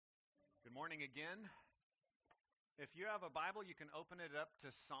morning again. If you have a Bible, you can open it up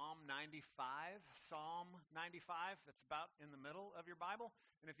to Psalm 95. Psalm 95, that's about in the middle of your Bible.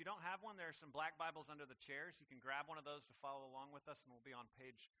 And if you don't have one, there are some black Bibles under the chairs. You can grab one of those to follow along with us, and we'll be on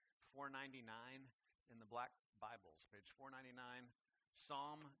page 499 in the black Bibles. Page 499,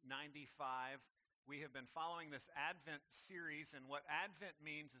 Psalm 95. We have been following this Advent series, and what Advent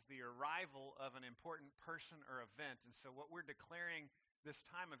means is the arrival of an important person or event. And so what we're declaring this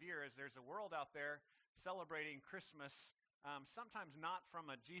time of year is there's a world out there celebrating Christmas, sometimes not from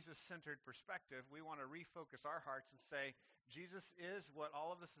a Jesus-centered perspective. We want to refocus our hearts and say, Jesus is what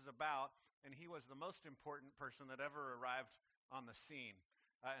all of this is about, and he was the most important person that ever arrived on the scene.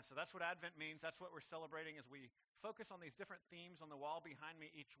 And so that's what Advent means. That's what we're celebrating as we focus on these different themes on the wall behind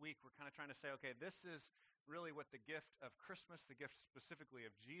me each week. We're kind of trying to say, okay, this is really what the gift of Christmas, the gift specifically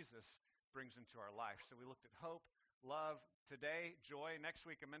of Jesus, brings into our life. So we looked at hope, love, today, joy. Next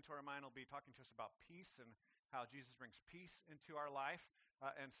week, a mentor of mine will be talking to us about peace and how Jesus brings peace into our life.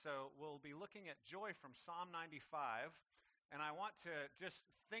 And so we'll be looking at joy from Psalm 95. And I want to just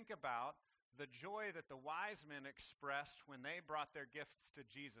think about the joy that the wise men expressed when they brought their gifts to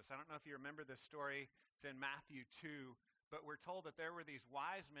Jesus. I don't know if you remember this story. It's in Matthew 2. But we're told that there were these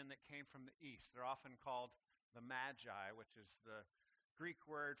wise men that came from the east. They're often called the Magi, which is the Greek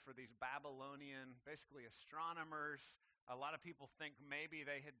word for these Babylonian, basically astronomers. A lot of people think maybe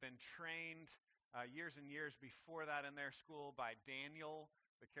they had been trained years and years before that in their school by Daniel,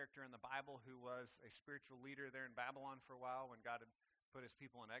 the character in the Bible who was a spiritual leader there in Babylon for a while when God had put his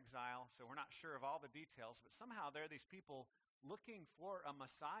people in exile. So we're not sure of all the details, but somehow there are these people looking for a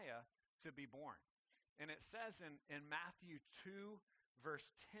Messiah to be born. And it says in Matthew 2, verse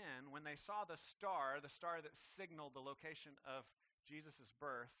 10, when they saw the star that signaled the location of Jesus'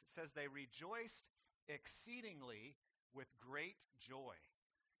 birth, it says they rejoiced exceedingly with great joy.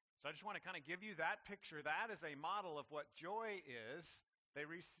 So I just want to kind of give you that picture. That is a model of what joy is. They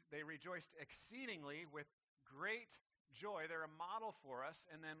rejoiced exceedingly with great joy. They're a model for us.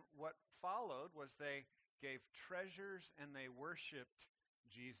 And then what followed was they gave treasures and they worshiped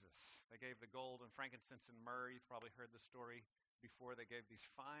Jesus. They gave the gold and frankincense and myrrh. You've probably heard the story before. They gave these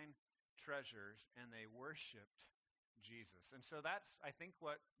fine treasures and they worshiped Jesus. And so that's, I think,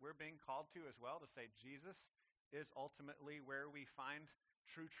 what we're being called to as well, to say Jesus is ultimately where we find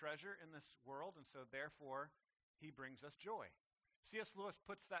true treasure in this world, and so therefore he brings us joy. C.S. Lewis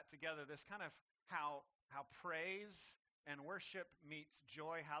puts that together, this kind of how praise and worship meets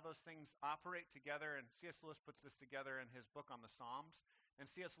joy, how those things operate together, and C.S. Lewis puts this together in his book on the Psalms,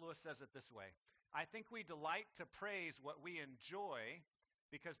 and C.S. Lewis says it this way: I think we delight to praise what we enjoy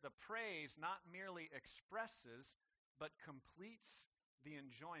because the praise not merely expresses but completes the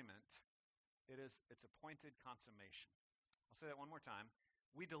enjoyment. It's appointed consummation. I'll say that one more time.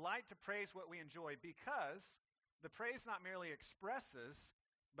 We delight to praise what we enjoy because the praise not merely expresses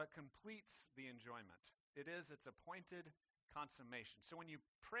but completes the enjoyment. It's appointed consummation. So when you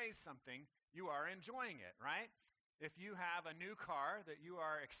praise something, you are enjoying it, right? If you have a new car that you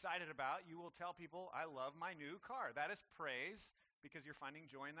are excited about, you will tell people, I love my new car. That is praise because you're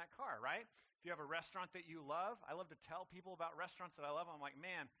finding joy in that car, right? If you have a restaurant that you love, I love to tell people about restaurants that I love. I'm like,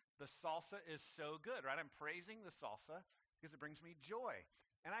 man, the salsa is so good, right? I'm praising the salsa because it brings me joy.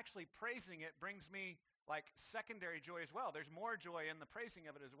 And actually praising it brings me like secondary joy as well. There's more joy in the praising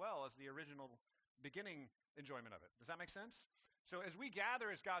of it as well as the original beginning enjoyment of it. Does that make sense? So as we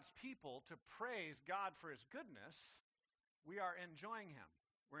gather as God's people to praise God for his goodness, we are enjoying him.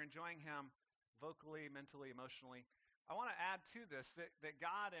 We're enjoying him vocally, mentally, emotionally. I want to add to this that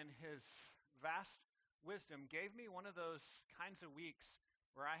God in his vast wisdom gave me one of those kinds of weeks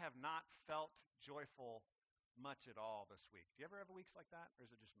where I have not felt joyful much at all this week. Do you ever have weeks like that, or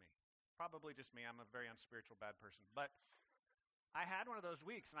is it just me? Probably just me. I'm a very unspiritual, bad person. But I had one of those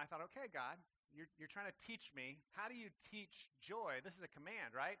weeks, and I thought, okay, God, you're trying to teach me. How do you teach joy? This is a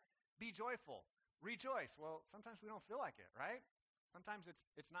command, right? Be joyful. Rejoice. Well, sometimes we don't feel like it, right? Sometimes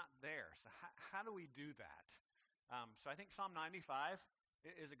it's not there. So how do we do that? So I think Psalm 95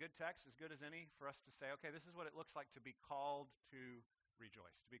 is a good text, as good as any, for us to say, okay, this is what it looks like to be called to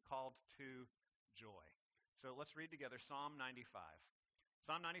rejoice, to be called to joy. So let's read together Psalm 95.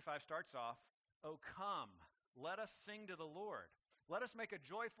 Psalm 95 starts off, O come, let us sing to the Lord. Let us make a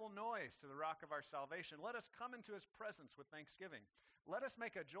joyful noise to the rock of our salvation. Let us come into his presence with thanksgiving. Let us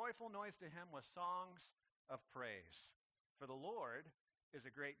make a joyful noise to him with songs of praise. For the Lord is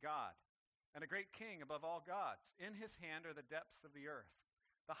a great God and a great king above all gods. In his hand are the depths of the earth.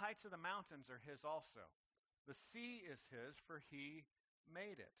 The heights of the mountains are his also. The sea is his, for he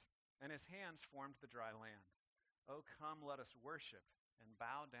made it, and his hands formed the dry land. O come, let us worship and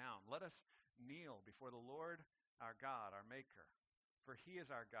bow down. Let us kneel before the Lord our God, our Maker. For he is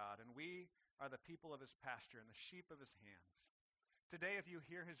our God, and we are the people of his pasture and the sheep of his hands. Today, if you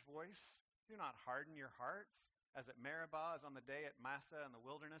hear his voice, do not harden your hearts, as at Meribah, as on the day at Massah in the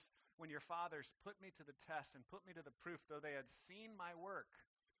wilderness, when your fathers put me to the test and put me to the proof, though they had seen my work.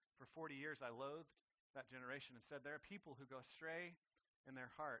 For 40 years I loathed that generation and said, there are people who go astray in their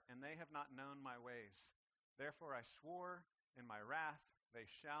heart, and they have not known my ways. Therefore I swore in my wrath, they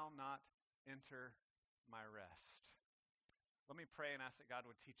shall not enter my rest. Let me pray and ask that God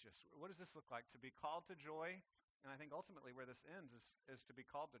would teach us. What does this look like? To be called to joy, and I think ultimately where this ends is to be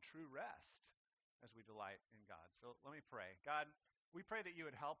called to true rest as we delight in God. So let me pray. God, we pray that you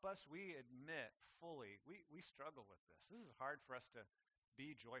would help us. We admit fully, we struggle with this. This is hard for us to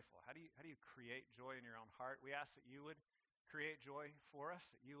be joyful. How do you create joy in your own heart? We ask that you would create joy for us,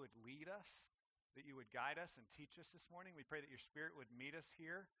 that you would lead us, that you would guide us and teach us this morning. We pray that your Spirit would meet us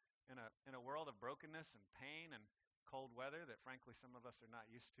here in a world of brokenness and pain and cold weather that frankly some of us are not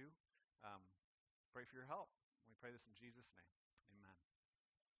used to. Pray for your help. We pray this in Jesus' name. Amen.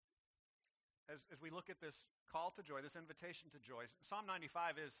 As we look at this call to joy, this invitation to joy, Psalm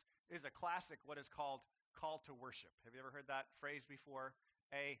 95 is a classic, what is called call to worship. Have you ever heard that phrase before?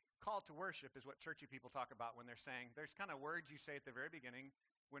 A call to worship is what churchy people talk about when they're saying, there's kind of words you say at the very beginning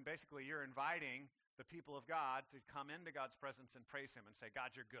when basically you're inviting the people of God to come into God's presence and praise him and say,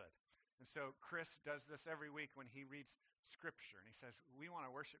 God, you're good. And so Chris does this every week when he reads Scripture, and he says, we want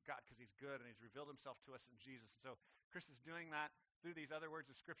to worship God because he's good and he's revealed himself to us in Jesus. And so Chris is doing that through these other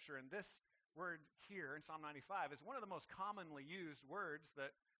words of Scripture, and this word here in Psalm 95 is one of the most commonly used words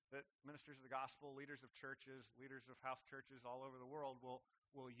that ministers of the gospel, leaders of churches, leaders of house churches all over the world will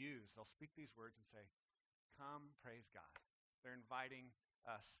use. They'll speak these words and say, come praise God. They're inviting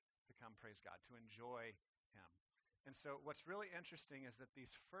us to come praise God, to enjoy him. And so what's really interesting is that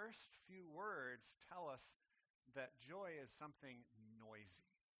these first few words tell us that joy is something noisy.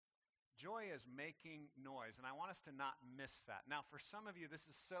 Joy is making noise, and I want us to not miss that. Now, for some of you, this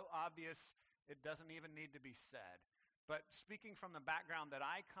is so obvious, it doesn't even need to be said. But speaking from the background that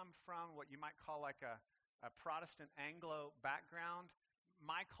I come from, what you might call like a Protestant Anglo background,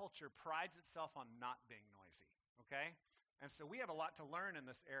 my culture prides itself on not being noisy, okay? And so we have a lot to learn in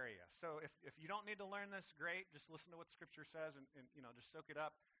this area. So if you don't need to learn this, great. Just listen to what Scripture says and just soak it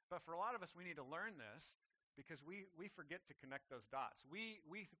up. But for a lot of us, we need to learn this because we forget to connect those dots. We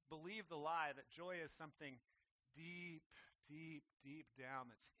believe the lie that joy is something deep, deep, deep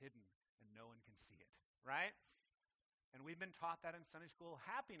down that's hidden and no one can see it, right? And we've been taught that in Sunday school.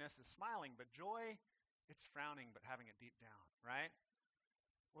 Happiness is smiling, but joy, it's frowning but having it deep down, right?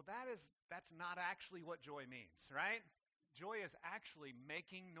 Well, that's not actually what joy means, right? Joy is actually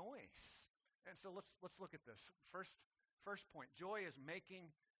making noise. And so let's look at this. First point, joy is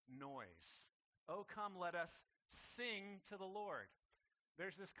making noise. Oh, come, let us sing to the Lord.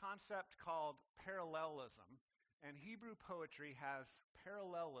 There's this concept called parallelism, and Hebrew poetry has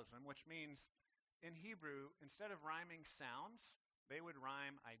parallelism, which means in Hebrew, instead of rhyming sounds, they would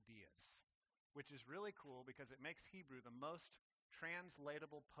rhyme ideas, which is really cool because it makes Hebrew the most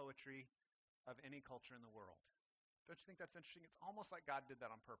translatable poetry of any culture in the world. Don't you think that's interesting? It's almost like God did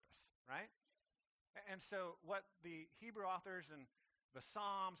that on purpose, right? And so what the Hebrew authors and the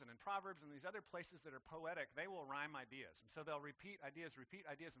Psalms and in Proverbs and these other places that are poetic, they will rhyme ideas. And so they'll repeat ideas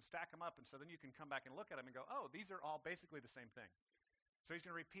and stack them up. And so then you can come back and look at them and go, oh, these are all basically the same thing. So he's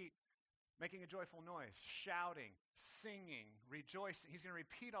going to repeat making a joyful noise, shouting, singing, rejoicing. He's going to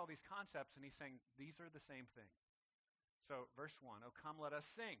repeat all these concepts, and he's saying these are the same thing. So verse 1, oh, come, let us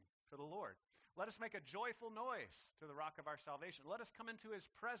sing to the Lord. Let us make a joyful noise to the rock of our salvation. Let us come into his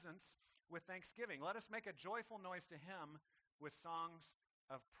presence with thanksgiving. Let us make a joyful noise to him with songs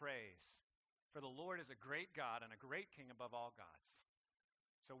of praise. For the Lord is a great God and a great King above all gods.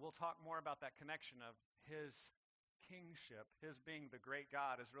 So we'll talk more about that connection of his kingship, his being the great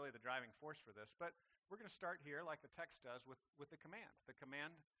God is really the driving force for this. But we're going to start here, like the text does, with the command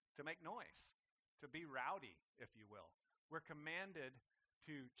to make noise, to be rowdy, if you will. We're commanded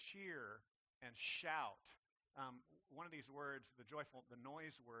to cheer and shout. One of these words, the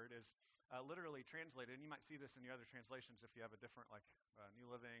noise word, is literally translated, and you might see this in your other translations if you have a different, like New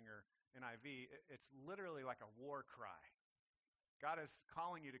Living or NIV. It's literally like a war cry. God is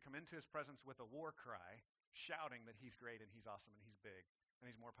calling you to come into his presence with a war cry, shouting that he's great and he's awesome and he's big and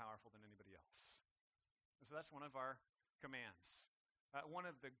he's more powerful than anybody else. And so that's one of our commands. One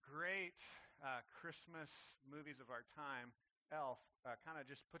of the great Christmas movies of our time, Elf, kind of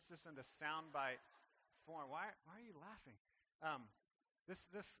just puts this into soundbite form. Why are you laughing? This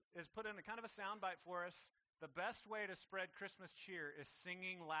is put in a kind of a soundbite for us The best way to spread Christmas cheer is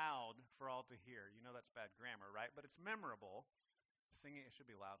singing loud for all to hear. You know that's bad grammar, right? But it's memorable. Singing, it should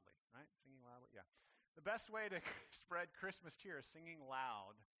be loudly, right? Singing loudly, yeah. The best way to spread Christmas cheer is singing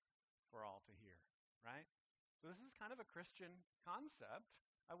loud for all to hear, right? So this is kind of a Christian concept.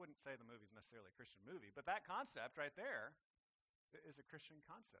 I wouldn't say the movie's necessarily a Christian movie, but that concept right there is a Christian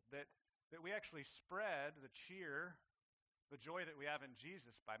concept, that we actually spread the cheer, the joy that we have in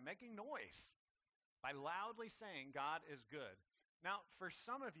Jesus by making noise, by loudly saying God is good. Now, for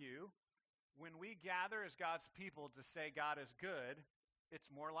some of you, when we gather as God's people to say God is good, it's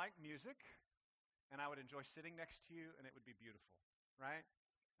more like music, and I would enjoy sitting next to you, and it would be beautiful, right?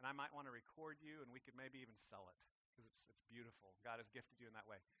 And I might want to record you, and we could maybe even sell it, because it's beautiful. God has gifted you in that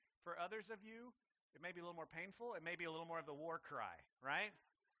way. For others of you, it may be a little more painful. It may be a little more of the war cry, right?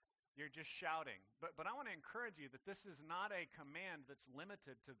 You're just shouting. But I want to encourage you that this is not a command that's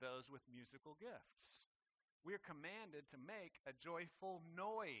limited to those with musical gifts. We are commanded to make a joyful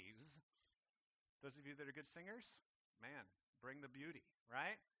noise. Those of you that are good singers, man, bring the beauty,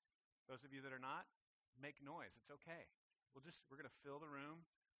 right? Those of you that are not, make noise. It's okay. We're going to fill the room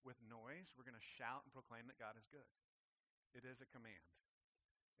with noise. We're going to shout and proclaim that God is good. It is a command.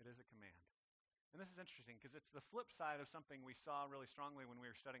 It is a command. And this is interesting because it's the flip side of something we saw really strongly when we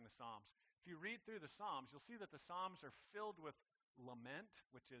were studying the Psalms. If you read through the Psalms, you'll see that the Psalms are filled with lament,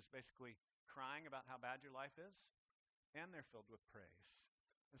 which is basically crying about how bad your life is, and they're filled with praise.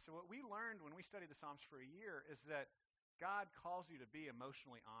 And so what we learned when we studied the Psalms for a year is that God calls you to be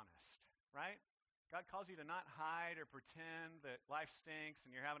emotionally honest, right? God calls you to not hide or pretend that life stinks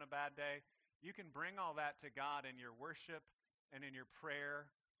and you're having a bad day. You can bring all that to God in your worship and in your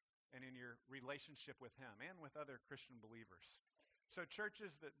prayer and in your relationship with Him and with other Christian believers. So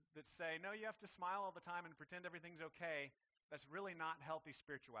churches that say, no, you have to smile all the time and pretend everything's okay, that's really not healthy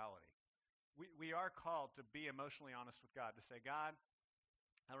spirituality. We are called to be emotionally honest with God, to say, God,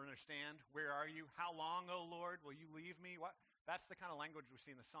 I don't understand. Where are you? How long, O Lord, will you leave me? What? That's the kind of language we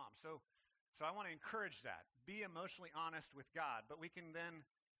see in the Psalms. So I want to encourage that. Be emotionally honest with God. But we can then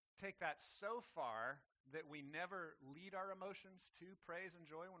take that so far that we never lead our emotions to praise and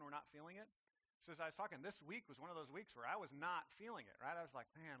joy when we're not feeling it. So as I was talking, this week was one of those weeks where I was not feeling it, right? I was like,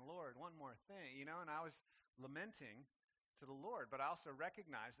 man, Lord, one more thing, and I was lamenting to the Lord. But I also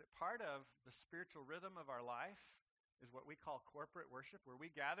recognize that part of the spiritual rhythm of our life is what we call corporate worship, where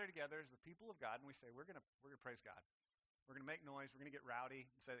we gather together as the people of God and we say, we're gonna praise God. We're going to make noise. We're going to get rowdy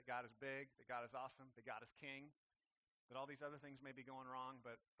and say that God is big, that God is awesome, that God is king, that all these other things may be going wrong,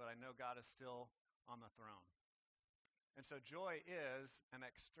 but I know God is still on the throne. And so joy is an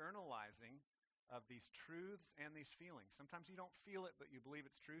externalizing of these truths and these feelings. Sometimes you don't feel it, but you believe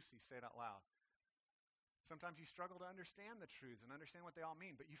it's true, so you say it out loud. Sometimes you struggle to understand the truths and understand what they all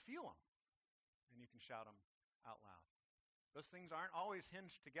mean, but you feel them, and you can shout them out loud. Those things aren't always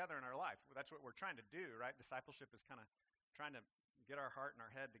hinged together in our life. That's what we're trying to do, right? Discipleship is kind of trying to get our heart and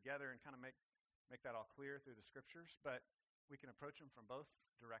our head together and kind of make that all clear through the scriptures, but we can approach them from both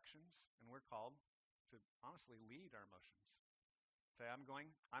directions, and we're called to honestly lead our emotions. Say, I'm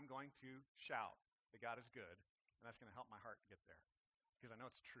going to shout that God is good, and that's going to help my heart get there because I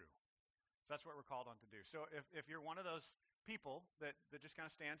know it's true. So that's what we're called on to do. So if you're one of those people that just kind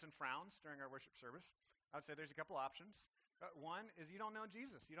of stands and frowns during our worship service, I would say there's a couple options. One is you don't know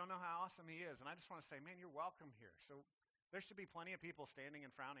Jesus. You don't know how awesome He is. And I just want to say, man, you're welcome here. So there should be plenty of people standing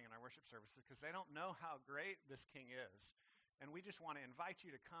and frowning in our worship services because they don't know how great this King is. And we just want to invite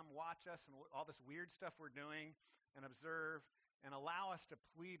you to come watch us and all this weird stuff we're doing and observe and allow us to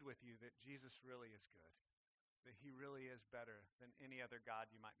plead with you that Jesus really is good, that He really is better than any other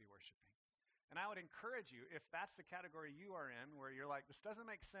God you might be worshiping. And I would encourage you, if that's the category you are in, where you're like, this doesn't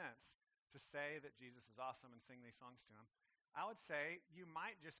make sense to say that Jesus is awesome and sing these songs to Him, I would say you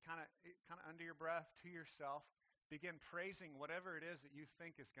might just kind of under your breath to yourself begin praising whatever it is that you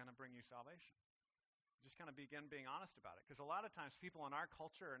think is going to bring you salvation. Just kind of begin being honest about it. Because a lot of times people in our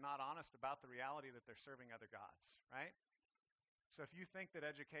culture are not honest about the reality that they're serving other gods, right? So if you think that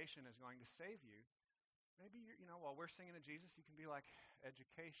education is going to save you, maybe while we're singing to Jesus, you can be like,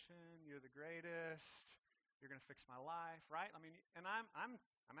 education, you're the greatest, you're going to fix my life, right? I mean, and I'm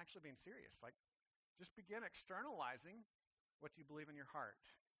actually being serious. Like, just begin externalizing what you believe in your heart.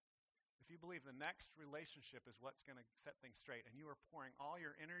 If you believe the next relationship is what's going to set things straight, and you are pouring all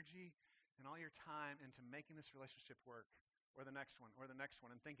your energy and all your time into making this relationship work, or the next one,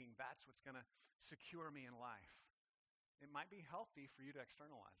 and thinking that's what's going to secure me in life, it might be healthy for you to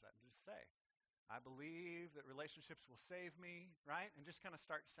externalize that and just say, I believe that relationships will save me, right? And just kind of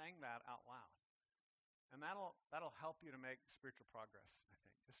start saying that out loud. And that'll help you to make spiritual progress, I think.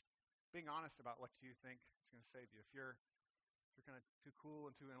 Just being honest about what you think is going to save you. If you're kind of too cool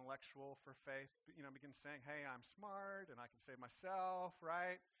and too intellectual for faith, begin saying, hey, I'm smart and I can save myself,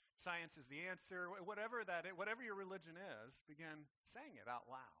 right? Science is the answer. Whatever your religion is, begin saying it out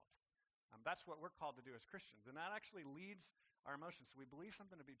loud. That's what we're called to do as Christians, and that actually leads our emotions. So we believe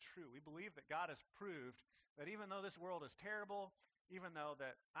something to be true. We believe that God has proved that even though this world is terrible, even though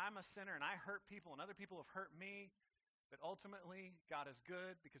that I'm a sinner and I hurt people and other people have hurt me, that ultimately God is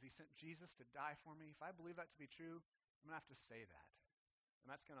good because he sent Jesus to die for me. If I believe that to be true, I'm going to have to say that. And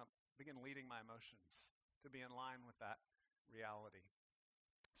that's going to begin leading my emotions to be in line with that reality.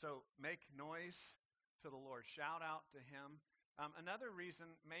 So make noise to the Lord. Shout out to him. Another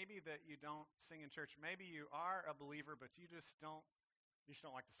reason maybe that you don't sing in church, maybe you are a believer, but you just don't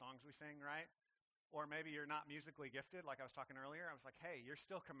like the songs we sing, right? Or maybe you're not musically gifted, like I was talking earlier. I was like, hey, you're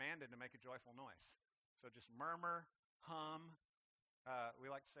still commanded to make a joyful noise. So just murmur, hum. We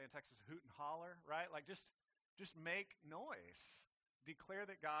like to say in Texas, hoot and holler, right? Like just make noise. Declare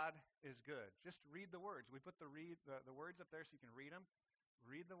that God is good. Just read the words. We put the words up there so you can read them.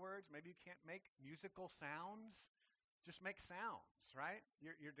 Read the words. Maybe you can't make musical sounds. Just make sounds, right?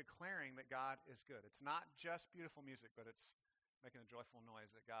 You're declaring that God is good. It's not just beautiful music, but it's making a joyful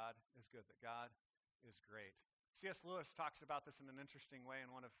noise that God is good, that God is great. C.S. Lewis talks about this in an interesting way in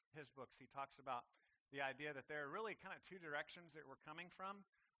one of his books. He talks about the idea that there are really kind of two directions that we're coming from.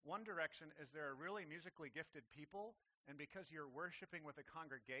 One direction is there are really musically gifted people, and because you're worshiping with a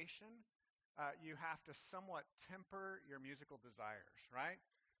congregation, you have to somewhat temper your musical desires, right?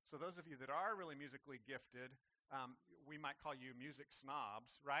 So those of you that are really musically gifted, we might call you music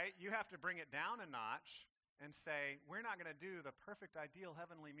snobs, right? You have to bring it down a notch and say, we're not going to do the perfect, ideal,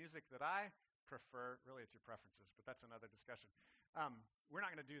 heavenly music that I prefer. Really, it's your preferences, but that's another discussion. We're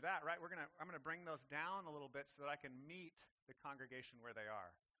not going to do that, right? I'm going to bring those down a little bit so that I can meet the congregation where they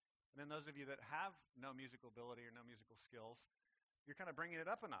are. And then those of you that have no musical ability or no musical skills, you're kind of bringing it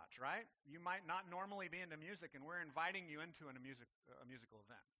up a notch, right? You might not normally be into music, and we're inviting you into a musical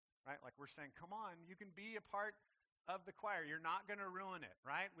event, right? Like we're saying, come on, you can be a part of the choir. You're not going to ruin it,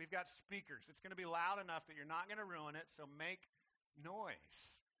 right? We've got speakers. It's going to be loud enough that you're not going to ruin it, so make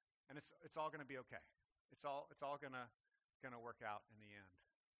noise. And it's all going to be okay. It's all going to work out in the end.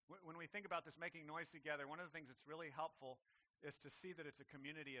 When we think about this making noise together, one of the things that's really helpful is to see that it's a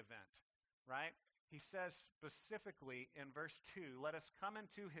community event, right? He says specifically in verse 2, let us come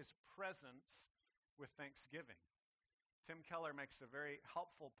into his presence with thanksgiving. Tim Keller makes a very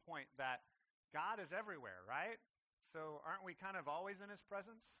helpful point that God is everywhere, right? So aren't we kind of always in his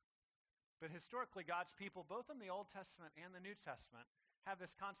presence? But historically, God's people, both in the Old Testament and the New Testament, have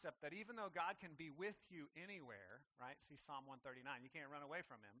this concept that even though God can be with you anywhere, right? See Psalm 139, you can't run away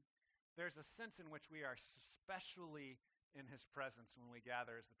from him. There's a sense in which we are especially in his presence when we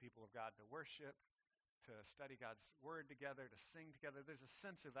gather as the people of God to worship, to study God's word together, to sing together. There's a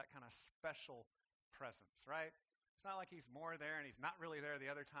sense of that kind of special presence, right? It's not like he's more there and he's not really there the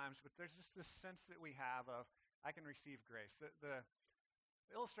other times, but there's just this sense that we have of, I can receive grace. The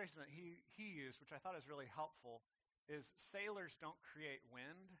illustration that he used, which I thought is really helpful, is sailors don't create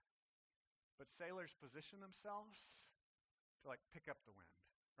wind, but sailors position themselves to like pick up the wind,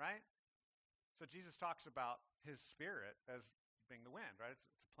 right? So Jesus talks about his spirit as being the wind, right? It's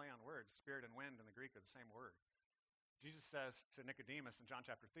a play on words. Spirit and wind in the Greek are the same word. Jesus says to Nicodemus in John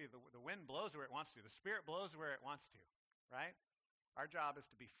chapter 3, the wind blows where it wants to. The Spirit blows where it wants to, right? Our job is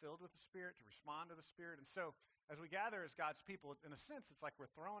to be filled with the Spirit, to respond to the Spirit. And so as we gather as God's people, in a sense, it's like we're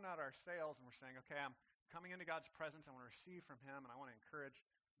throwing out our sails and we're saying, okay, I'm coming into God's presence. I want to receive from him, and I want to encourage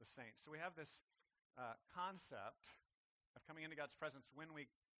the saints. So we have this concept of coming into God's presence when we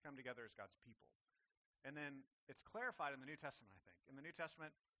come together as God's people. And then it's clarified in the New Testament, I think. In the New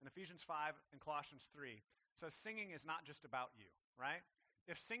Testament, in Ephesians 5 and Colossians 3, so singing is not just about you, right?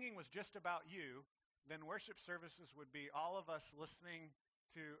 If singing was just about you, then worship services would be all of us listening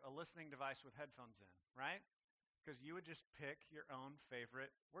to a listening device with headphones in, right? Because you would just pick your own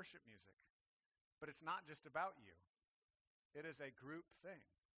favorite worship music. But it's not just about you. It is a group thing.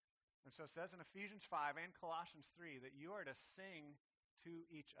 And so it says in Ephesians 5 and Colossians 3 that you are to sing to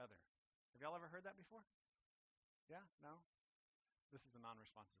each other. Have y'all ever heard that before? Yeah? No? This is the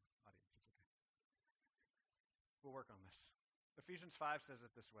non-responsive audience. It's okay. We'll work on this. Ephesians 5 says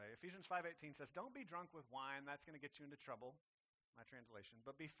it this way. Ephesians 5:18 says, don't be drunk with wine. That's going to get you into trouble, my translation.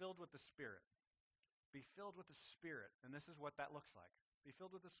 But be filled with the Spirit. Be filled with the Spirit. And this is what that looks like. Be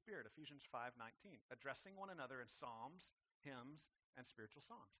filled with the Spirit, Ephesians 5:19. Addressing one another in psalms, hymns, and spiritual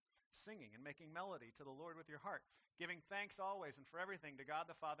songs. Singing and making melody to the Lord with your heart. Giving thanks always and for everything to God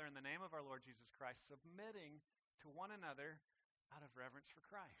the Father in the name of our Lord Jesus Christ. Submitting to one another out of reverence for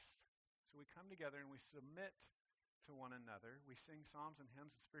Christ. So we come together and we submit to one another. We sing psalms and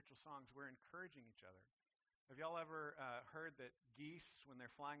hymns and spiritual songs. We're encouraging each other. Have y'all ever heard that geese, when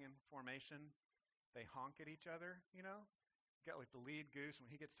they're flying in formation, they honk at each other, you know? You got like the lead goose,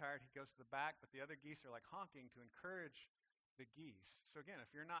 when he gets tired, he goes to the back, but the other geese are like honking to encourage the geese. So again,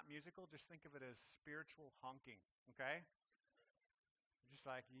 if you're not musical, just think of it as spiritual honking, okay? You're just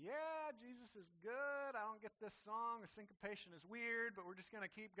like, yeah, Jesus is good. I don't get this song. The syncopation is weird, but we're just going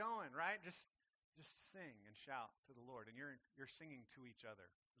to keep going, right? Just sing and shout to the Lord. And you're singing to each other,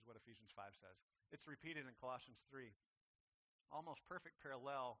 is what Ephesians 5 says. It's repeated in Colossians 3. Almost perfect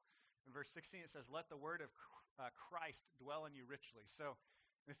parallel. In verse 16, it says, let the word of Christ dwell in you richly. So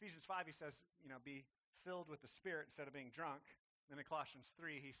in Ephesians 5, he says, be filled with the Spirit instead of being drunk. Then in Colossians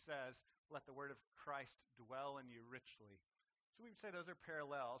 3, he says, let the word of Christ dwell in you richly. So we would say those are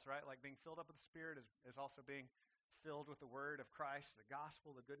parallels, right? Like being filled up with the Spirit is also being filled with the word of Christ, the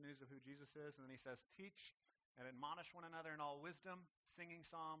gospel, the good news of who Jesus is. And then he says, teach and admonish one another in all wisdom, singing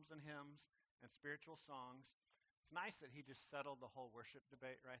psalms and hymns and spiritual songs. It's nice that he just settled the whole worship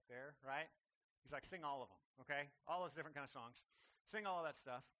debate right there, right? He's like, sing all of them, okay? All those different kind of songs. Sing all of that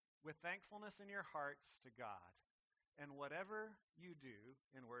stuff with thankfulness in your hearts to God. And whatever you do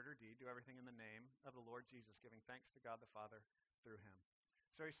in word or deed, do everything in the name of the Lord Jesus, giving thanks to God the Father through him.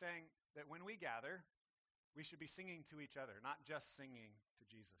 So he's saying that when we gather, we should be singing to each other, not just singing to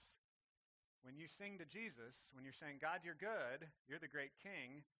Jesus. When you sing to Jesus, when you're saying, God, you're good, you're the great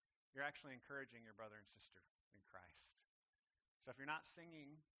king, you're actually encouraging your brother and sister in Christ. So if you're not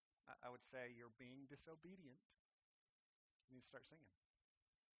singing, I would say you're being disobedient. You need to start singing.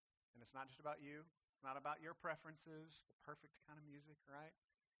 And it's not just about you. It's not about your preferences, the perfect kind of music, right?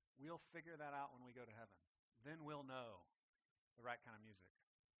 We'll figure that out when we go to heaven. Then we'll know the right kind of music.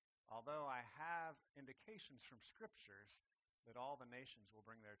 Although I have indications from scriptures that all the nations will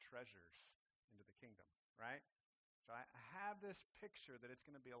bring their treasures into the kingdom, right? So I have this picture that it's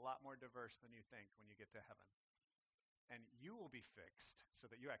going to be a lot more diverse than you think when you get to heaven. And you will be fixed so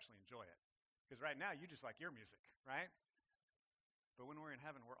that you actually enjoy it. Because right now, you just like your music, right? But when we're in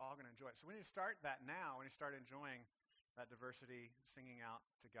heaven, we're all going to enjoy it. So we need to start that now. We need to start enjoying that diversity, singing out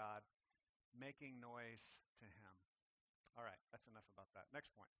to God, making noise to him. All right, that's enough about that.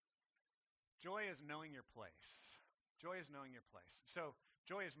 Next point. Joy is knowing your place. Joy is knowing your place. So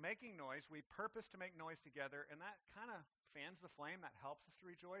joy is making noise. We purpose to make noise together, and that kind of fans the flame. That helps us to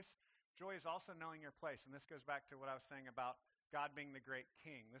rejoice. Joy is also knowing your place, and this goes back to what I was saying about God being the great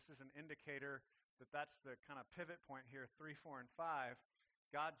king. This is an indicator that that's the kind of pivot point here, 3, 4, and 5.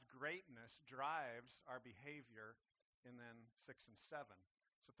 God's greatness drives our behavior, and then 6 and 7.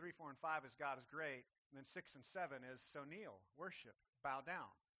 So 3, 4, and 5 is God is great, and then 6 and 7 is so kneel, worship, bow down,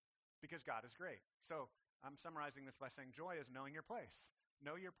 because God is great. So I'm summarizing this by saying joy is knowing your place.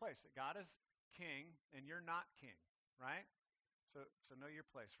 Know your place. That God is king, and you're not king, right? So know your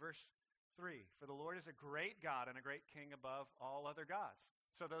place. Verse 3, for the Lord is a great God and a great king above all other gods.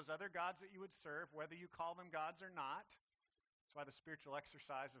 So those other gods that you would serve, whether you call them gods or not, that's why the spiritual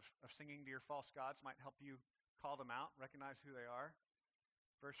exercise of singing to your false gods might help you call them out, recognize who they are.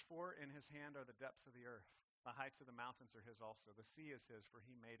 Verse 4, in his hand are the depths of the earth. The heights of the mountains are his also. The sea is his, for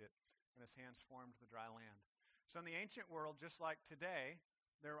he made it, and his hands formed the dry land. So in the ancient world, just like today,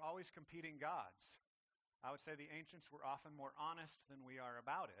 there are always competing gods. I would say the ancients were often more honest than we are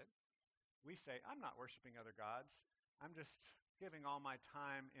about it. We say, I'm not worshiping other gods. I'm just giving all my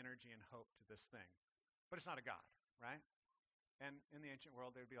time, energy, and hope to this thing. But it's not a god, right? And in the ancient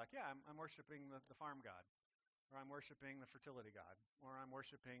world, they would be like, yeah, I'm worshiping the farm god, or I'm worshiping the fertility god, or I'm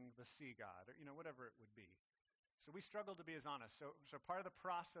worshiping the sea god, or whatever it would be. So we struggle to be as honest. So part of the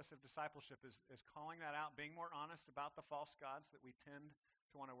process of discipleship is calling that out, being more honest about the false gods that we tend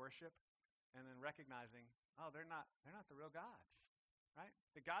to want to worship, and then recognizing, oh, they're not the real gods, right?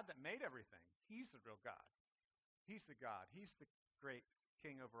 The God that made everything, he's the real God. He's the God. He's the great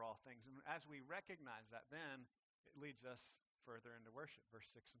king over all things. And as we recognize that, then it leads us further into worship. Verse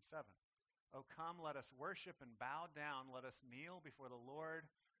 6 and 7. Oh, come, let us worship and bow down. Let us kneel before the Lord,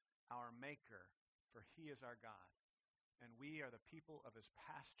 our Maker, for he is our God. And we are the people of his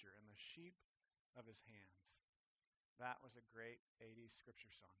pasture and the sheep of his hands. That was a great 80s scripture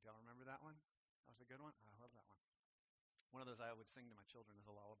song. Do y'all remember that one? That was a good one? I love that one. One of those I would sing to my children as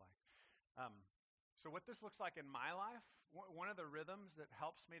a lullaby. So what this looks like in my life, one of the rhythms that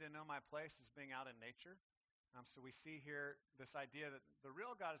helps me to know my place is being out in nature. So we see here this idea that the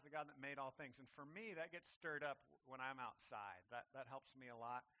real God is the God that made all things. And for me, that gets stirred up when I'm outside. That helps me a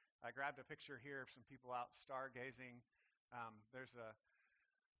lot. I grabbed a picture here of some people out stargazing. There's a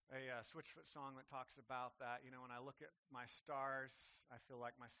a Switchfoot song that talks about that. You know, when I look at my stars, I feel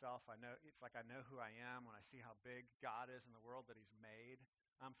like myself. I know it's like I know who I am when I see how big God is in the world that He's made.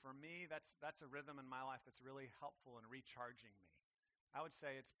 For me, that's a rhythm in my life that's really helpful in recharging me. I would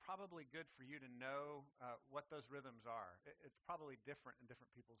say it's probably good for you to know what those rhythms are. It's probably different in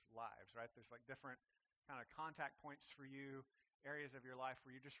different people's lives, right? There's like different kind of contact points for you, areas of your life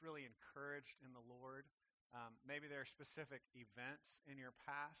where you're just really encouraged in the Lord. Maybe there are specific events in your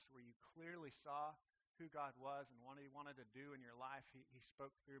past where you clearly saw who God was and what He wanted to do in your life. He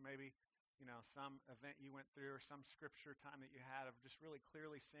spoke through maybe, some event you went through or some scripture time that you had of just really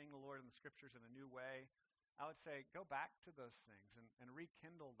clearly seeing the Lord in the scriptures in a new way. I would say go back to those things and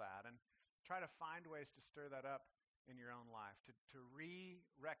rekindle that and try to find ways to stir that up in your own life, to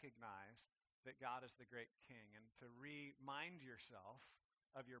re-recognize that God is the great King and to remind yourself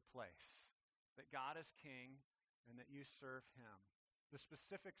of your place, that God is King and that you serve Him. The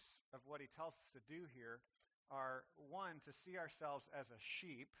specifics of what He tells us to do here are, one, to see ourselves as a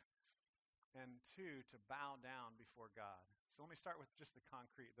sheep, and two, to bow down before God. So let me start with just the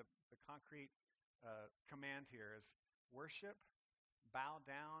concrete. The concrete command here is worship, bow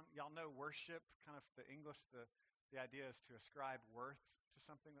down. Y'all know worship, kind of the English, the idea is to ascribe worth to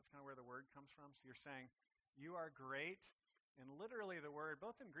something. That's kind of where the word comes from. So you're saying, you are great. And literally the word,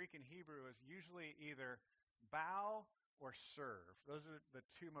 both in Greek and Hebrew, is usually either bow or serve. Those are the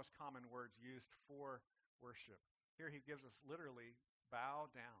two most common words used for worship. Here he gives us literally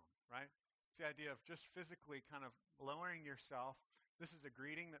bow down, right? It's the idea of just physically kind of lowering yourself. This is a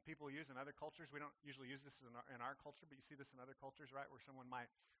greeting that people use in other cultures. We don't usually use this in our culture, but you see this in other cultures, right, where someone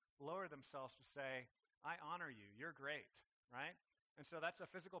might lower themselves to say, I honor you, you're great, right? And so that's a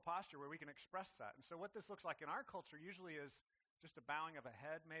physical posture where we can express that. And so what this looks like in our culture usually is just a bowing of a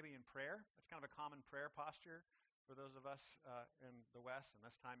head, maybe in prayer. That's kind of a common prayer posture for those of us in the West and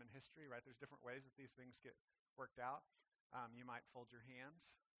this time in history, right? There's different ways that these things get worked out. You might fold your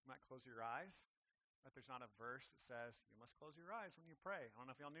hands. You might close your eyes. But there's not a verse that says, you must close your eyes when you pray. I don't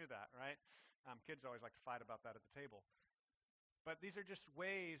know if y'all knew that, right? Kids always like to fight about that at the table. But these are just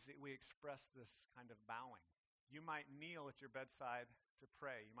ways that we express this kind of bowing. You might kneel at your bedside to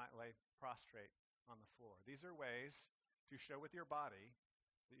pray. You might lay prostrate on the floor. These are ways to show with your body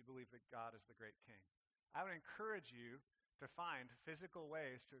that you believe that God is the great King. I would encourage you to find physical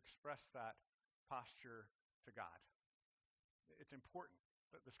ways to express that posture to God. It's important.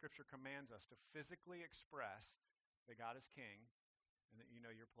 The Scripture commands us to physically express that God is King and that you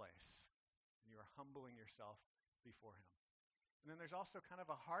know your place and you are humbling yourself before Him. And then there's also kind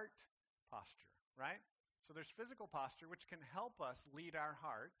of a heart posture, right? So there's physical posture, which can help us lead our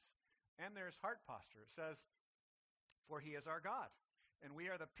hearts, and there's heart posture. It says, for He is our God, and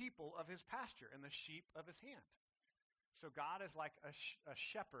we are the people of His pasture and the sheep of His hand. So God is like a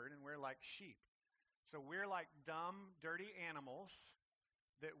shepherd, and we're like sheep. So we're like dumb, dirty animals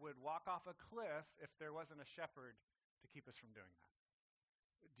that would walk off a cliff if there wasn't a shepherd to keep us from doing that.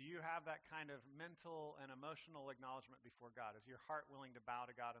 Do you have that kind of mental and emotional acknowledgement before God? Is your heart willing to bow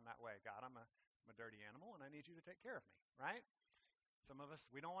to God in that way? God, I'm a dirty animal, and I need you to take care of me, right? Some of us,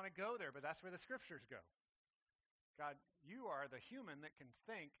 we don't want to go there, but that's where the Scriptures go. God, you are the human that can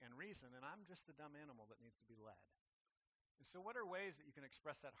think and reason, and I'm just the dumb animal that needs to be led. And so what are ways that you can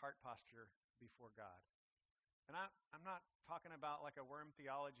express that heart posture before God? And I'm not talking about like a worm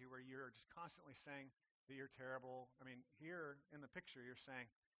theology where you're just constantly saying that you're terrible. I mean, here in the picture, you're saying,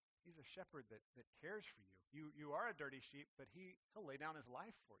 He's a shepherd that cares for you. You are a dirty sheep, but He'll lay down His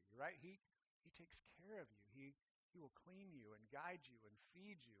life for you, right? He takes care of you. He will clean you and guide you and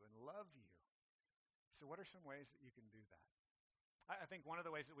feed you and love you. So what are some ways that you can do that? I think one of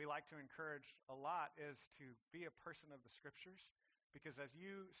the ways that we like to encourage a lot is to be a person of the Scriptures, because as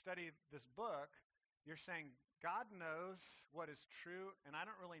you study this book, you're saying, God knows what is true, and I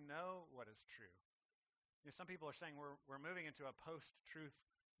don't really know what is true. You know, some people are saying we're moving into a post-truth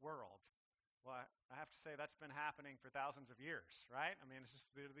world. Well, I have to say that's been happening for thousands of years, right? I mean, it's just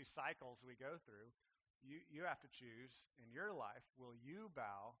these cycles we go through. You have to choose in your life, will you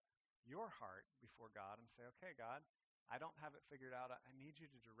bow your heart before God and say, okay, God, I don't have it figured out. I need you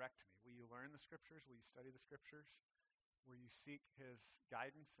to direct me. Will you learn the Scriptures? Will you study the Scriptures? Will you seek His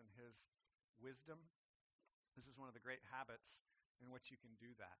guidance and His wisdom? This is one of the great habits in which you can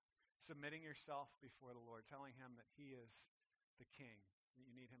do that. Submitting yourself before the Lord, telling Him that He is the King, that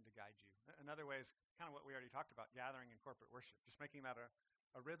you need Him to guide you. Another way is kind of what we already talked about, gathering in corporate worship, just making that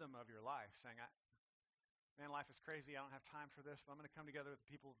a rhythm of your life, saying, man, life is crazy, I don't have time for this, but I'm going to come together with the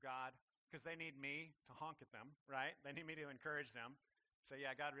people of God because they need me to honk at them, right? They need me to encourage them. Say,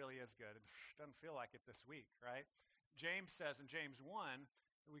 yeah, God really is good. It doesn't feel like it this week, right? James says in James 1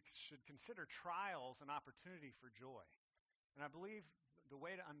 we should consider trials an opportunity for joy. And I believe the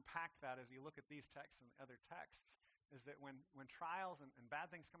way to unpack that as you look at these texts and other texts is that when trials and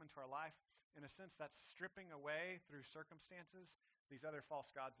bad things come into our life, in a sense, that's stripping away through circumstances these other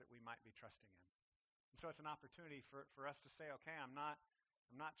false gods that we might be trusting in. And so it's an opportunity for us to say, okay, I'm not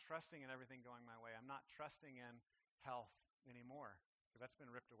trusting in everything going my way. I'm not trusting in health anymore because that's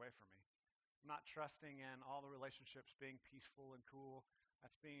been ripped away from me. I'm not trusting in all the relationships being peaceful and cool.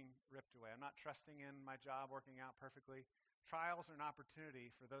 That's being ripped away. I'm not trusting in my job working out perfectly. Trials are an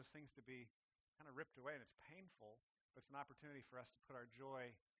opportunity for those things to be kind of ripped away, and it's painful, but it's an opportunity for us to put our joy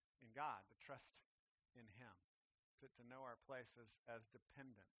in God, to trust in Him, to know our place as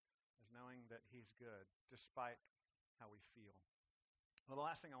dependent, as knowing that He's good, despite how we feel. Well, the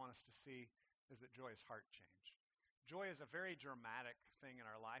last thing I want us to see is that joy is heart change. Joy is a very dramatic thing in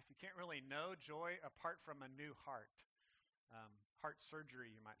our life. You can't really know joy apart from a new heart. Heart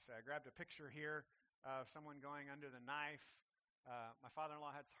surgery, you might say. I grabbed a picture here of someone going under the knife. My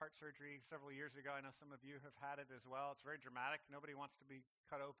father-in-law had heart surgery several years ago. I know some of you have had it as well. It's very dramatic. Nobody wants to be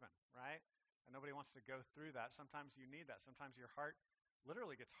cut open, right? And nobody wants to go through that. Sometimes you need that. Sometimes your heart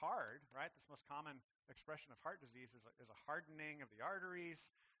literally gets hard, right? This most common expression of heart disease is a hardening of the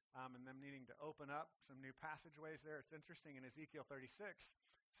arteries and them needing to open up some new passageways there. It's interesting in Ezekiel 36,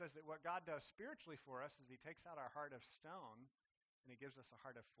 it says that what God does spiritually for us is He takes out our heart of stone and He gives us a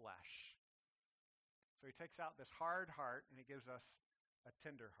heart of flesh. So He takes out this hard heart and He gives us a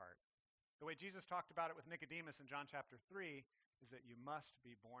tender heart. The way Jesus talked about it with Nicodemus in John chapter 3 is that you must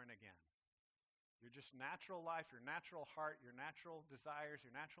be born again. Your just natural life, your natural heart, your natural desires,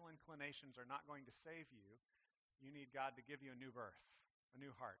 your natural inclinations are not going to save you. You need God to give you a new birth, a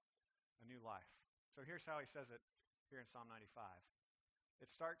new heart, a new life. So here's how He says it here in Psalm 95.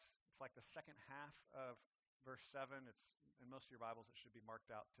 It's like the second half of verse 7. It's in most of your Bibles, it should be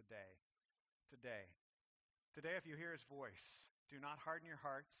marked out today. Today, if you hear His voice, do not harden your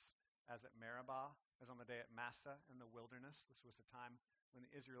hearts as at Meribah, as on the day at Massah in the wilderness. This was the time when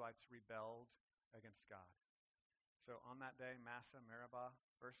the Israelites rebelled against God. So on that day, Massah, Meribah,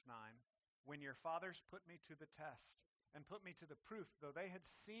 verse 9, when your fathers put me to the test and put me to the proof, though they had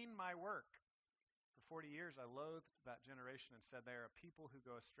seen my work. For 40 years I loathed that generation and said, they are a people who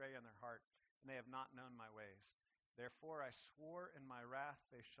go astray in their heart, and they have not known my ways. Therefore I swore in my wrath,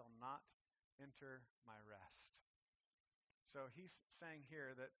 they shall not enter my rest. So he's saying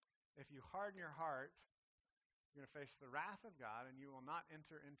here that if you harden your heart, you're going to face the wrath of God, and you will not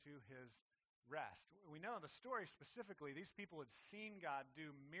enter into His rest. We know the story specifically, these people had seen God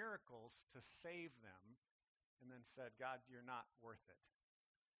do miracles to save them, and then said, God, you're not worth it.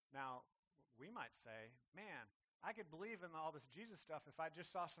 Now, we might say, man, I could believe in all this Jesus stuff if I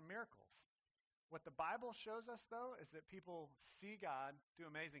just saw some miracles. What the Bible shows us, though, is that people see God do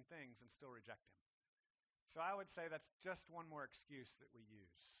amazing things and still reject Him. So I would say that's just one more excuse that we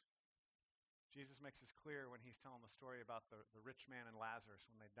use. Jesus makes this clear when He's telling the story about the rich man and Lazarus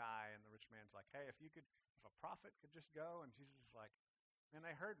when they die, and the rich man's like, hey, if a prophet could just go, and Jesus is like, man,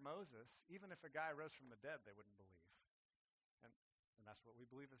 they heard Moses. Even if a guy rose from the dead, they wouldn't believe. And that's what we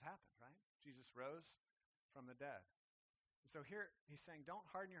believe has happened, right? Jesus rose from the dead. And so here He's saying, don't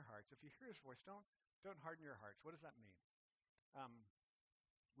harden your hearts. If you hear His voice, don't harden your hearts. What does that mean?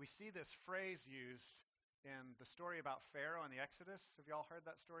 We see this phrase used in the story about Pharaoh and the Exodus. Have you all heard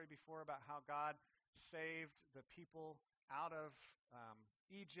that story before about how God saved the people out of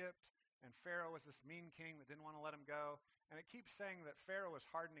Egypt, and Pharaoh was this mean king that didn't want to let him go? And it keeps saying that Pharaoh was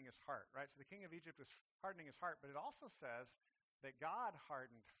hardening his heart, right? So the king of Egypt was hardening his heart, but it also says that God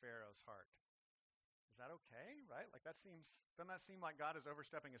hardened Pharaoh's heart. Is that okay, right? Doesn't that seem like God is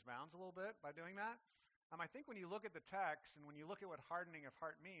overstepping His bounds a little bit by doing that? I think when you look at the text and when you look at what hardening of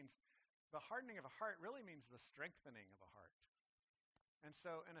heart means, the hardening of a heart really means the strengthening of a heart. And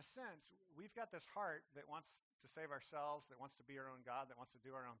so, in a sense, we've got this heart that wants to save ourselves, that wants to be our own God, that wants to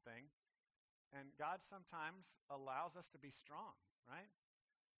do our own thing. And God sometimes allows us to be strong, right?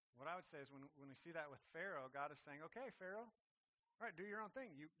 What I would say is when we see that with Pharaoh, God is saying, okay, Pharaoh, all right, do your own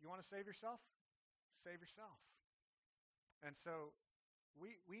thing. You want to save yourself? Save yourself. And so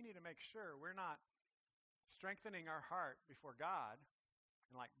we need to make sure we're not strengthening our heart before God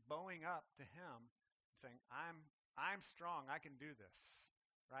and like bowing up to Him and saying, I'm strong, I can do this,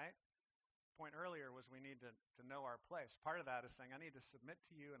 right? Point earlier was we need to know our place. Part of that is saying, I need to submit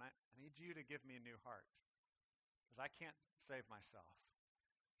to you, and I need you to give me a new heart because I can't save myself.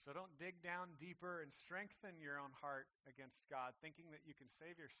 So don't dig down deeper and strengthen your own heart against God, thinking that you can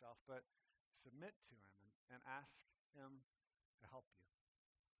save yourself, but submit to Him and ask Him to help you.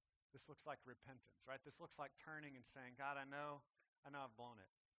 This looks like repentance, right? This looks like turning and saying, God, I know I know I've blown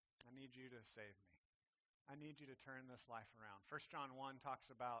it. I need you to save me. I need you to turn this life around. 1 John 1 talks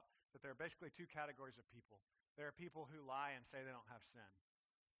about that there are basically two categories of people. There are people who lie and say they don't have sin.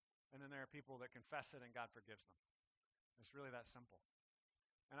 And then there are people that confess it and God forgives them. It's really that simple.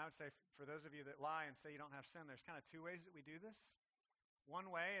 And I would say for those of you that lie and say you don't have sin, there's kind of two ways that we do this.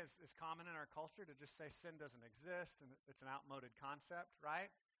 One way is common in our culture to just say sin doesn't exist and it's an outmoded concept, right?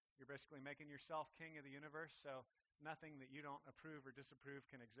 You're basically making yourself king of the universe, so nothing that you don't approve or disapprove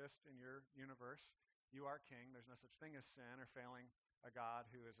can exist in your universe. You are king. There's no such thing as sin or failing a God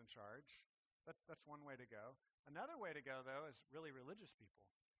who is in charge. That's one way to go. Another way to go, though, is really religious people.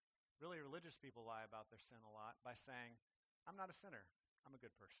 Really religious people lie about their sin a lot by saying, I'm not a sinner. I'm a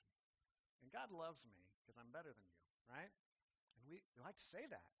good person. And God loves me because I'm better than you, right? And we like to say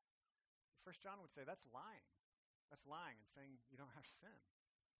that. 1 John would say that's lying. That's lying and saying you don't have sin.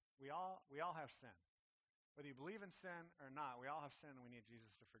 We all have sin. Whether you believe in sin or not, we all have sin and we need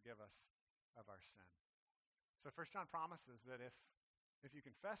Jesus to forgive us of our sin. So 1 John promises that if you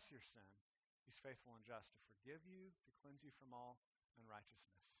confess your sin, he's faithful and just to forgive you, to cleanse you from all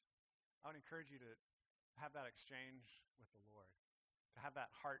unrighteousness. I would encourage you to have that exchange with the Lord, to have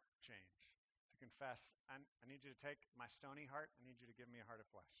that heart change, to confess, I need you to take my stony heart, I need you to give me a heart of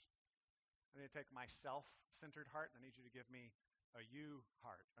flesh. I need to take my self-centered heart, and I need you to give me a you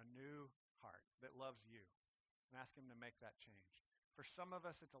heart, a new heart that loves you, and ask him to make that change. For some of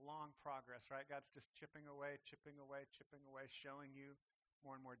us, it's a long progress, right? God's just chipping away, showing you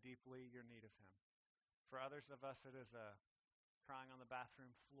more and more deeply your need of him. For others of us, it is a crying on the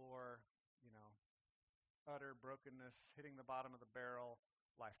bathroom floor, utter brokenness, hitting the bottom of the barrel,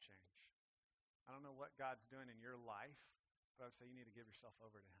 life change. I don't know what God's doing in your life, but I would say you need to give yourself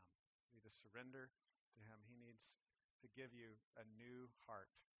over to him. You need to surrender to him. He needs to give you a new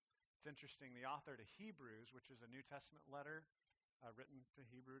heart. It's interesting, the author to Hebrews, which is a New Testament letter written to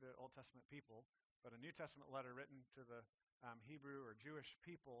Old Testament people, but a New Testament letter written to the Hebrew or Jewish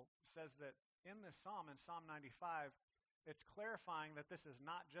people, says that in this psalm, in Psalm 95, it's clarifying that this is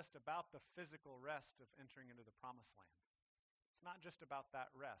not just about the physical rest of entering into the promised land. It's not just about that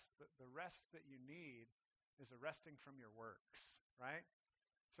rest. The rest that you need is a resting from your works, right?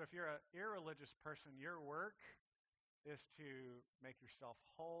 So if you're an irreligious person, your work is to make yourself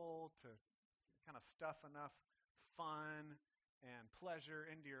whole, to kind of stuff enough fun and pleasure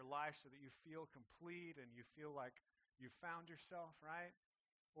into your life so that you feel complete and you feel like you found yourself, right?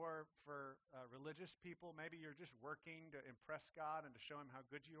 Or for religious people, maybe you're just working to impress God and to show him how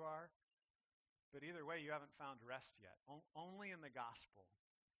good you are. But either way, you haven't found rest yet. Only in the gospel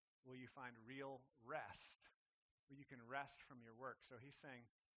will you find real rest, where you can rest from your work. So he's saying,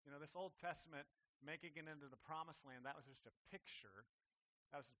 this Old Testament, making it into the promised land, that was just a picture.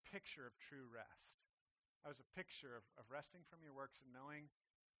 That was a picture of true rest. That was a picture of resting from your works and knowing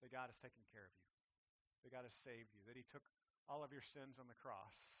that God has taken care of you, that God has saved you, that he took all of your sins on the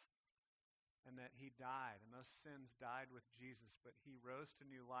cross, and that he died, and those sins died with Jesus, but he rose to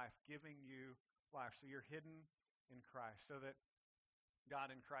new life, giving you life. So you're hidden in Christ, so that God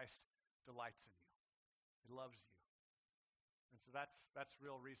in Christ delights in you. He loves you. And so that's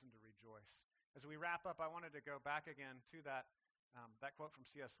real reason to rejoice. As we wrap up, I wanted to go back again to that quote from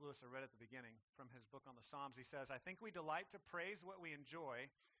C.S. Lewis I read at the beginning from his book on the Psalms. He says, I think we delight to praise what we enjoy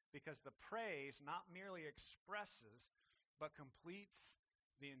because the praise not merely expresses but completes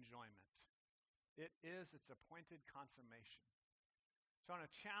the enjoyment. It is its appointed consummation. So I want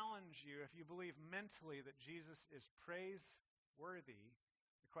to challenge you, if you believe mentally that Jesus is praiseworthy,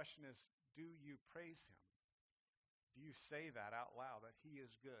 the question is, do you praise him? Do you say that out loud, that he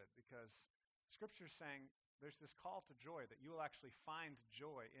is good? Because Scripture is saying there's this call to joy, that you will actually find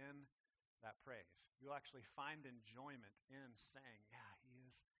joy in that praise. You'll actually find enjoyment in saying, yeah,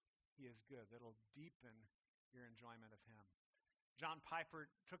 he is good. That'll deepen your enjoyment of him. John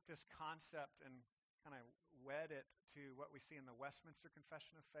Piper took this concept and kind of wed it to what we see in the Westminster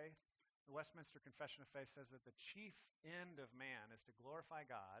Confession of Faith. The Westminster Confession of Faith says that the chief end of man is to glorify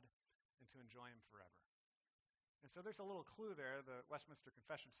God and to enjoy him forever. And so there's a little clue there. The Westminster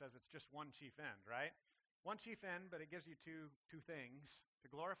Confession says it's just one chief end, right? One chief end, but it gives you two things.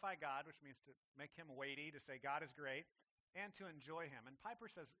 To glorify God, which means to make him weighty, to say God is great, and to enjoy him. And Piper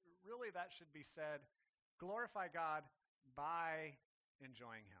says, really that should be said, glorify God by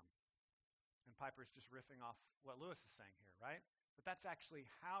enjoying him. And Piper's just riffing off what Lewis is saying here, right? But that's actually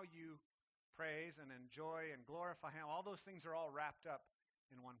how you praise and enjoy and glorify him. All those things are all wrapped up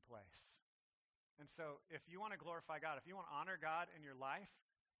in one place. And so if you want to glorify God, if you want to honor God in your life,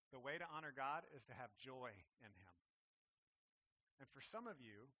 the way to honor God is to have joy in him. And for some of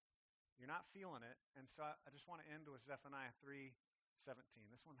you, you're not feeling it. And so I just want to end with Zephaniah 3, 17.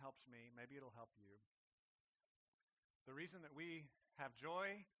 This one helps me. Maybe it'll help you. The reason that we have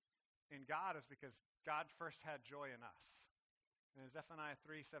joy in God is because God first had joy in us. And in Zephaniah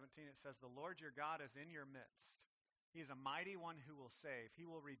 3:17, it says, "The Lord your God is in your midst. He is a mighty one who will save. He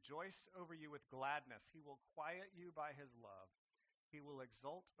will rejoice over you with gladness. He will quiet you by his love. He will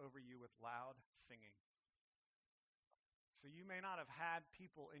exult over you with loud singing." So you may not have had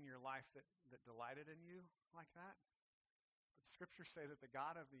people in your life that delighted in you like that, but the scriptures say that the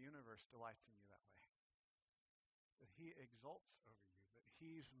God of the universe delights in you that way. That he exults over you, that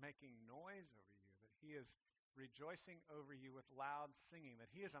he's making noise over you, that he is rejoicing over you with loud singing, that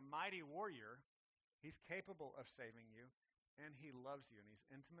he is a mighty warrior. He's capable of saving you, and he loves you, and he's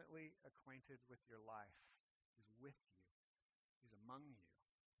intimately acquainted with your life. He's with you. He's among you.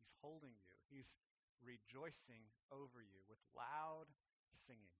 He's holding you. He's rejoicing over you with loud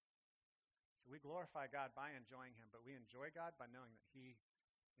singing. So we glorify God by enjoying him, but we enjoy God by knowing that he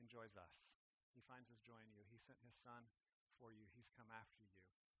enjoys us. He finds his joy in you. He sent his son for you. He's come after you.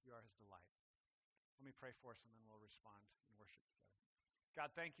 You are his delight. Let me pray for us, and then we'll respond in worship together.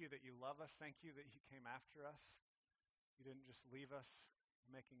 God, thank you that you love us. Thank you that you came after us. You didn't just leave us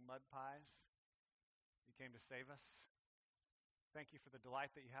making mud pies. You came to save us. Thank you for the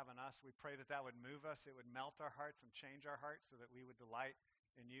delight that you have in us. We pray that that would move us. It would melt our hearts and change our hearts so that we would delight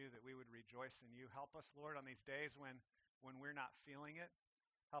in you, that we would rejoice in you. Help us, Lord, on these days when we're not feeling it.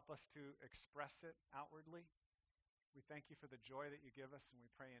 Help us to express it outwardly. We thank you for the joy that you give us, and we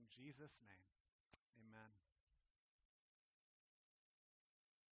pray in Jesus' name. Amen.